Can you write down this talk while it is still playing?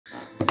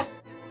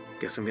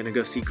Guess I'm gonna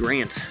go see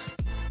Grant.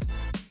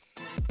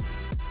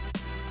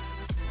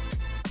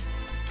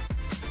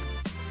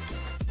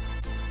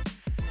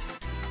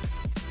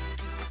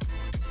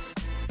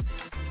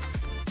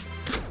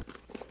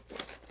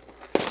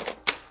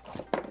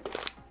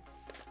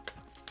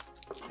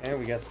 And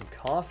we got some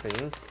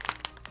coffee.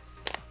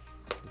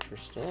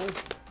 Interesting.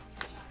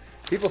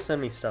 People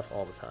send me stuff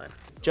all the time.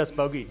 Just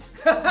bogey.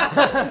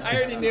 I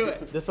already knew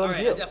it. This one's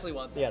right, you. I definitely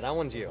want that. Yeah, that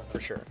one's you, for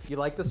sure. You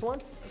like this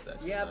one?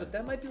 Yeah, nice. but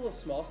that might be a little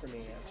small for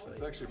me, actually.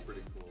 It's actually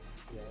pretty cool.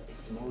 Yeah,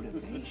 it's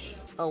motivation.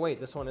 Oh wait,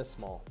 this one is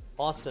small.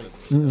 Austin,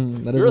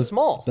 That you're a is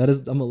small. That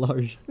is, I'm a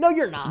large. No,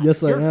 you're not.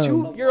 Yes, I you're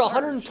am. You're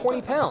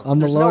 120 pounds. I'm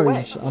There's a no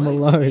large. way. I'm a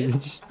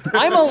large.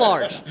 I'm a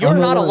large. You're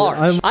not a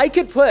large. I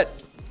could put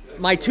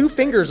my 2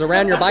 fingers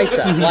around your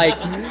bicep. Like,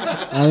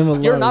 I'm a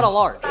large. you're not a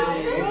large.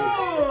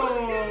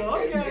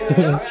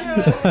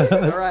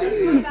 All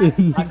right.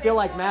 I feel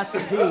like Master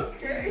P. All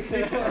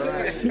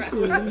right.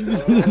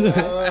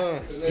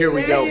 Here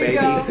we go, baby.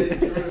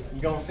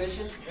 You going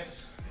fishing?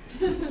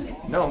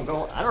 No, I'm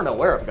going. I don't know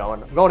where I'm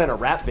going. I'm going in a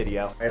rap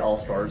video. At All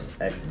Stars,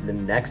 at the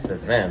next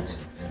event,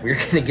 we're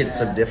gonna get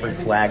some different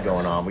swag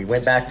going on. We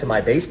went back to my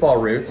baseball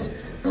roots,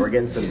 and we're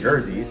getting some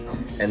jerseys,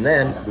 and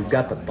then we've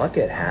got the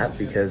bucket hat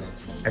because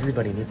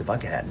everybody needs a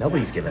bucket hat.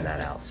 Nobody's giving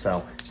that out,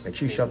 so make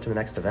sure you show up to the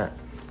next event.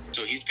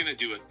 So he's gonna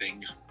do a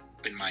thing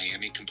in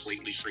Miami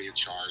completely free of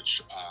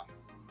charge.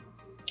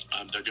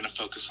 They're gonna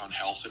focus on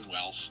health and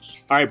wealth.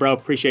 All right, bro.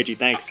 Appreciate you.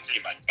 Thanks. Okay,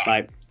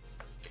 Bye.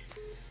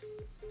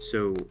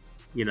 So,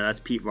 you know, that's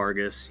Pete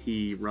Vargas.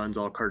 He runs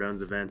all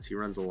Cardone's events. He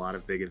runs a lot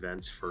of big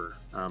events for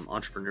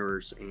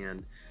entrepreneurs,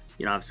 and,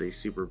 you know, obviously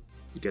super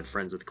good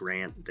friends with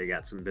Grant. They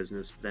got some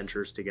business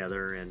ventures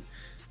together, and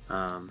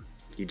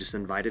he just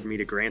invited me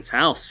to Grant's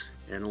house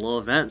in a little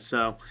event.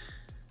 So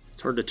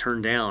it's hard to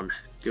turn down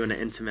doing an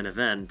intimate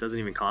event. It doesn't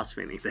even cost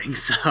me anything.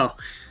 So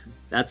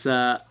that's,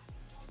 I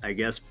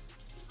guess,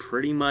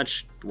 pretty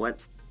much what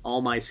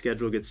all my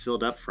schedule gets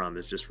filled up from,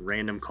 is just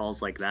random calls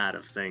like that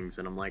of things.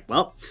 And I'm like,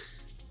 well,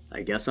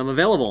 I guess I'm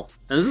available.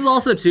 And this is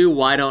also too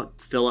why I don't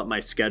fill up my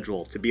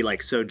schedule to be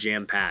like so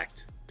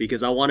jam-packed,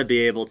 because I want to be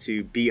able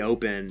to be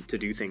open to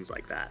do things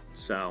like that.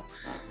 So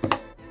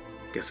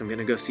guess I'm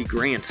gonna go see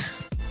Grant.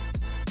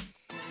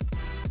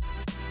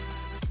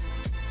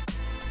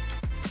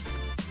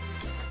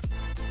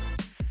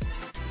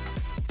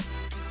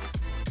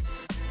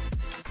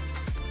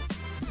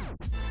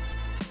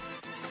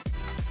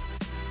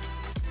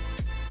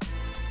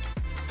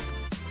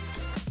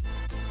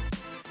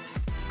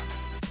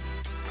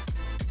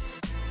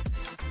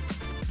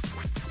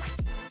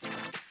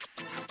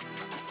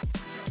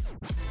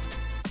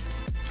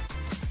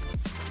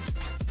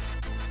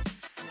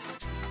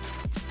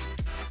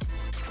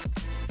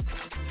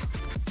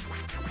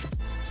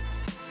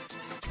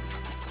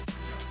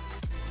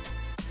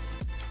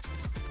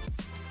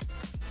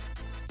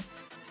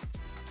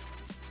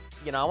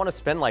 You know, I want to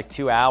spend like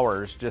 2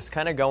 hours just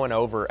kind of going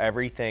over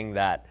everything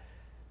that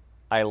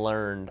I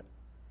learned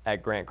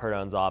at Grant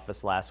Cardone's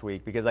office last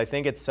week, because I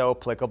think it's so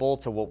applicable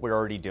to what we're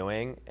already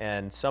doing,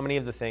 and so many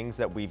of the things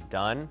that we've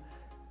done,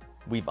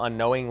 we've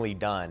unknowingly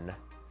done,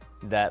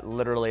 that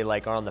literally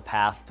like are on the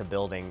path to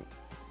building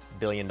a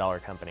billion-dollar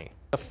company.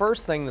 The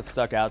first thing that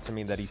stuck out to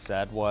me that he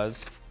said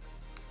was,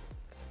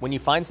 when you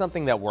find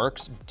something that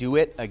works, do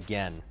it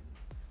again.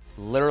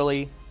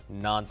 Literally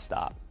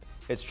nonstop.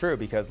 It's true,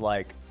 because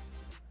like,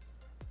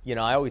 you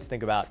know, I always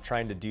think about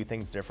trying to do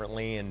things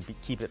differently and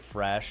keep it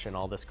fresh and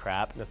all this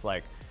crap. And it's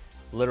like,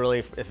 literally,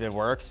 if it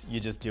works,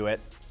 you just do it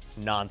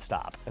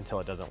nonstop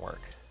until it doesn't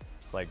work.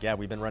 It's like, yeah,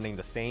 we've been running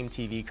the same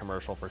TV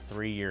commercial for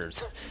 3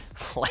 years.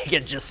 Like,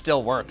 it just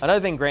still works.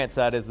 Another thing Grant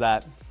said is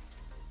that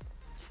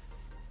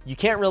you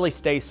can't really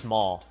stay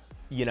small.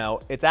 You know,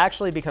 it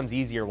actually becomes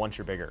easier once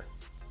you're bigger.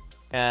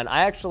 And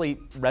I actually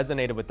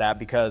resonated with that,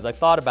 because I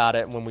thought about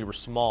it when we were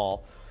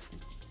small.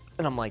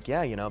 And I'm like,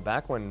 yeah, you know,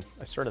 back when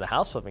I started the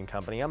house flipping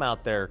company, I'm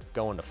out there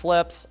going to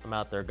flips. I'm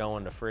out there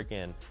going to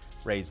freaking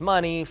raise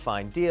money,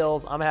 find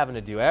deals. I'm having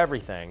to do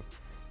everything.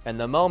 And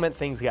the moment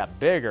things got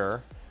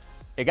bigger,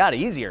 it got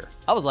easier.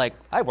 I was like,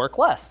 I work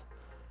less.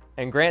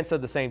 And Grant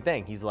said the same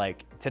thing. He's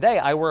like, today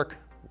I work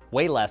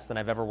way less than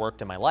I've ever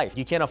worked in my life.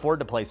 You can't afford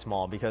to play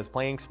small, because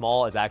playing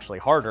small is actually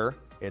harder.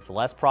 It's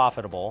less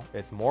profitable.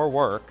 It's more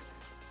work.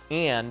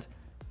 And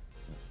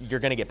you're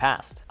gonna get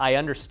passed. I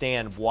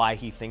understand why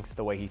he thinks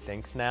the way he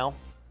thinks now,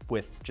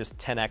 with just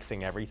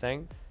 10xing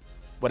everything.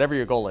 Whatever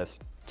your goal is,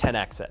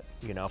 10x it.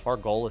 You know, if our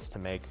goal is to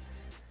make,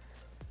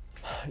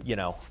 you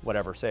know,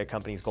 whatever, say a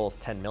company's goal is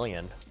 10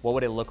 million, what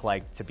would it look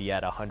like to be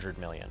at 100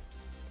 million?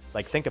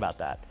 Like, think about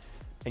that.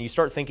 And you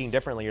start thinking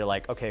differently. You're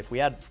like, okay, if we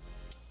had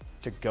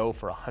to go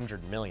for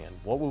 100 million,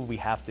 what would we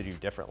have to do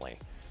differently?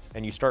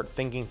 And you start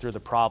thinking through the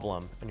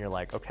problem, and you're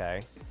like,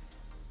 okay,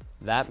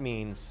 that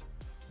means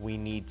we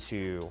need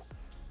to,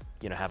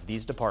 you know, have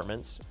these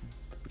departments.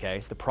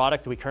 Okay, the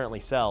product we currently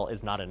sell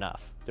is not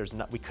enough.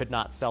 We could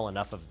not sell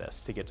enough of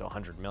this to get to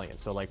 100 million.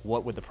 So like,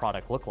 what would the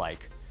product look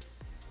like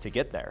to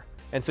get there?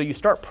 And so you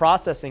start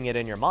processing it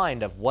in your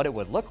mind of what it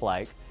would look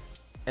like,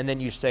 and then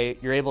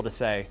you're able to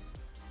say,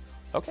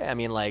 okay, I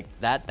mean, like,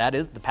 that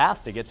is the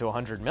path to get to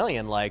 100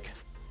 million. Like,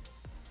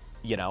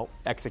 you know,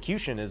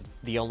 execution is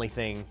the only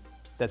thing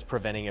that's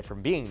preventing it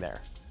from being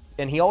there.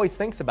 And he always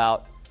thinks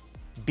about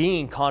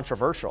being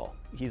controversial.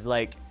 He's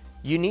like,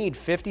 you need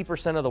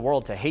 50% of the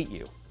world to hate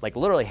you, like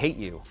literally hate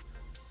you,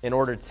 in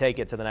order to take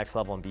it to the next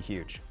level and be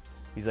huge.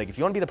 He's like, if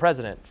you want to be the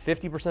president,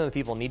 50% of the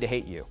people need to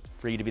hate you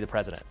for you to be the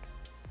president.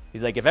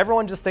 He's like, if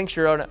everyone just thinks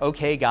you're an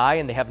okay guy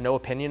and they have no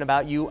opinion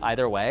about you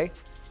either way,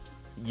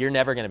 you're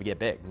never going to get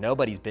big.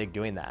 Nobody's big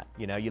doing that.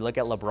 You know, you look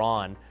at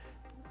LeBron,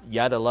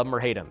 you either love him or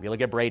hate him. You look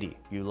at Brady,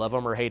 you love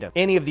him or hate him.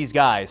 Any of these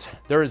guys,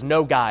 there is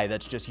no guy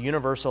that's just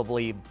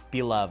universally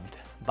beloved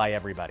by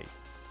everybody,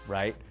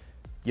 right?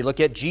 You look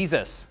at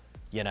Jesus,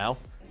 you know,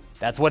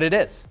 that's what it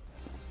is.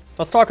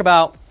 Let's talk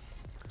about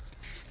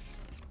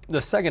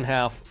the second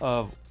half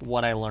of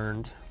what I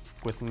learned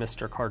with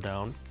Mr.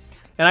 Cardone.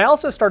 And I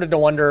also started to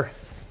wonder,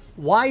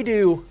 why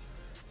do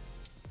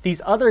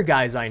these other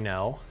guys I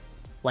know,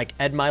 like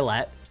Ed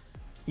Milet,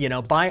 you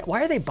know, why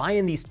are they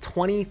buying these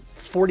 $20,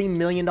 $40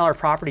 million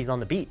properties on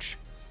the beach?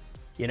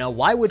 You know,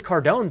 why would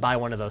Cardone buy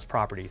one of those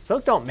properties?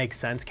 Those don't make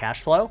sense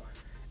cash flow.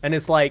 And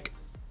it's like,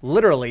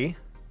 literally,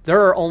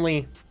 there are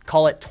only,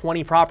 call it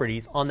 20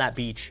 properties on that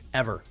beach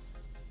ever.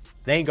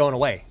 They ain't going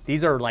away.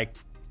 These are like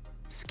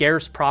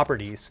scarce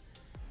properties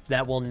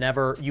that will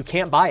never, you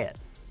can't buy it.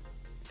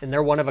 And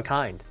they're one of a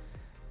kind.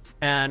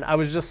 And I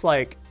was just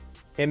like,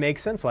 it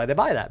makes sense why they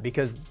buy that,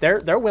 because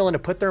they're willing to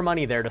put their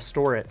money there to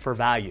store it for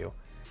value.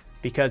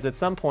 Because at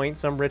some point,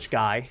 some rich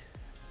guy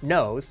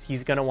knows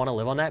he's gonna wanna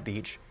live on that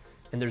beach,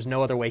 and there's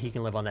no other way he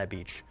can live on that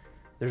beach.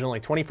 There's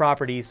only 20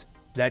 properties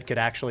that could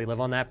actually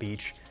live on that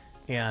beach,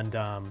 and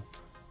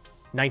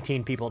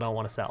 19 people don't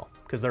wanna sell,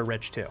 because they're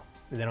rich too.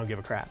 They don't give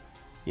a crap.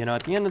 You know,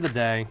 at the end of the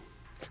day,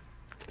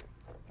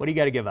 what do you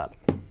gotta give up?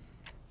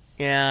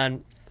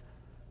 And,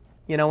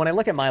 you know, when I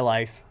look at my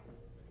life,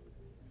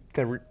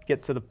 to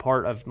get to the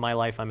part of my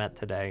life I'm at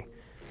today,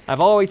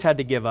 I've always had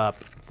to give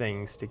up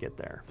things to get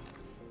there,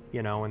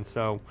 you know? And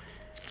so,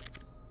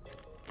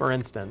 for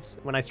instance,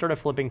 when I started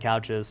flipping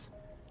couches,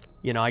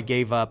 you know, I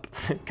gave up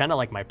kind of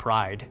like my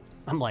pride.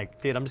 I'm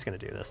like, dude, I'm just gonna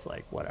do this,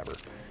 like, whatever.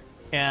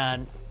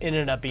 And it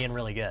ended up being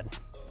really good.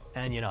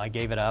 And, you know, I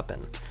gave it up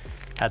and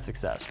had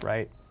success,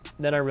 right?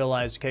 Then I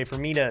realized, okay, for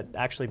me to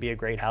actually be a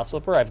great house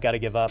flipper, I've got to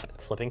give up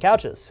flipping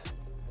couches.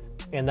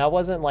 And that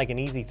wasn't like an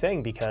easy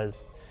thing, because,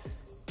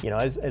 you know,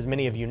 as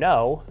many of you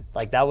know,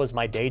 like, that was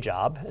my day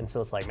job. And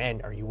so it's like, man,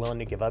 are you willing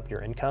to give up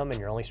your income and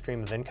your only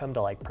stream of income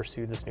to like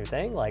pursue this new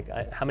thing? Like,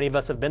 how many of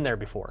us have been there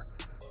before,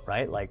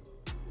 right? Like,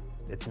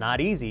 it's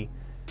not easy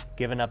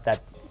giving up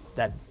that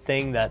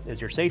thing that is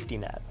your safety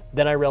net.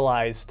 Then I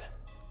realized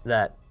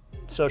that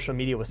social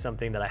media was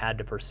something that I had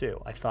to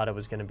pursue. I thought it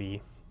was going to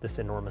be this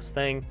enormous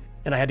thing,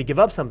 and I had to give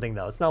up something,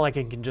 though. It's not like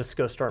I can just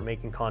go start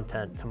making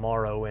content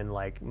tomorrow and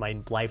like my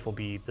life will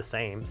be the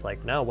same. It's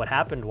like, no, what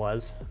happened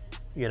was,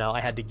 you know,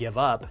 I had to give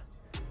up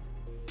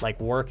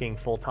like working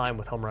full time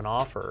with Home Run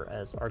Offer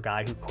as our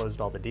guy who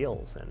closed all the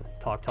deals and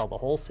talked to all the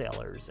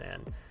wholesalers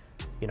and,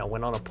 you know,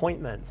 went on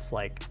appointments.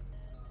 Like,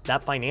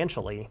 that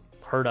financially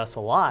hurt us a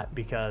lot,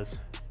 because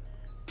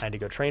I had to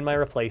go train my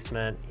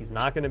replacement. He's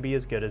not going to be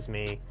as good as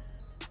me.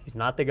 He's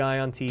not the guy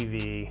on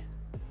TV.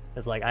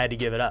 It's like, I had to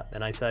give it up.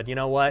 And I said, you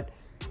know what?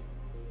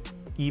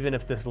 Even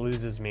if this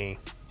loses me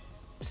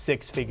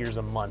 6 figures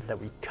a month that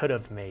we could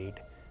have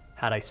made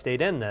had I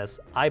stayed in this,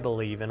 I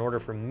believe in order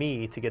for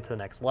me to get to the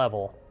next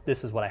level,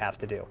 this is what I have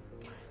to do.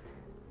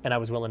 And I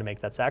was willing to make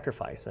that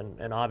sacrifice.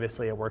 And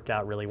obviously it worked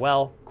out really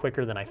well,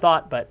 quicker than I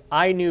thought. But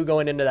I knew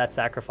going into that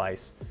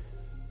sacrifice,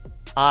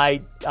 I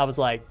was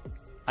like,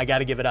 I got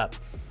to give it up.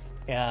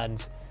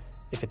 And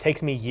if it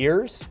takes me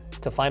years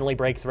to finally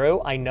break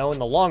through, I know in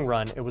the long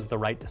run, it was the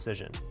right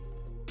decision.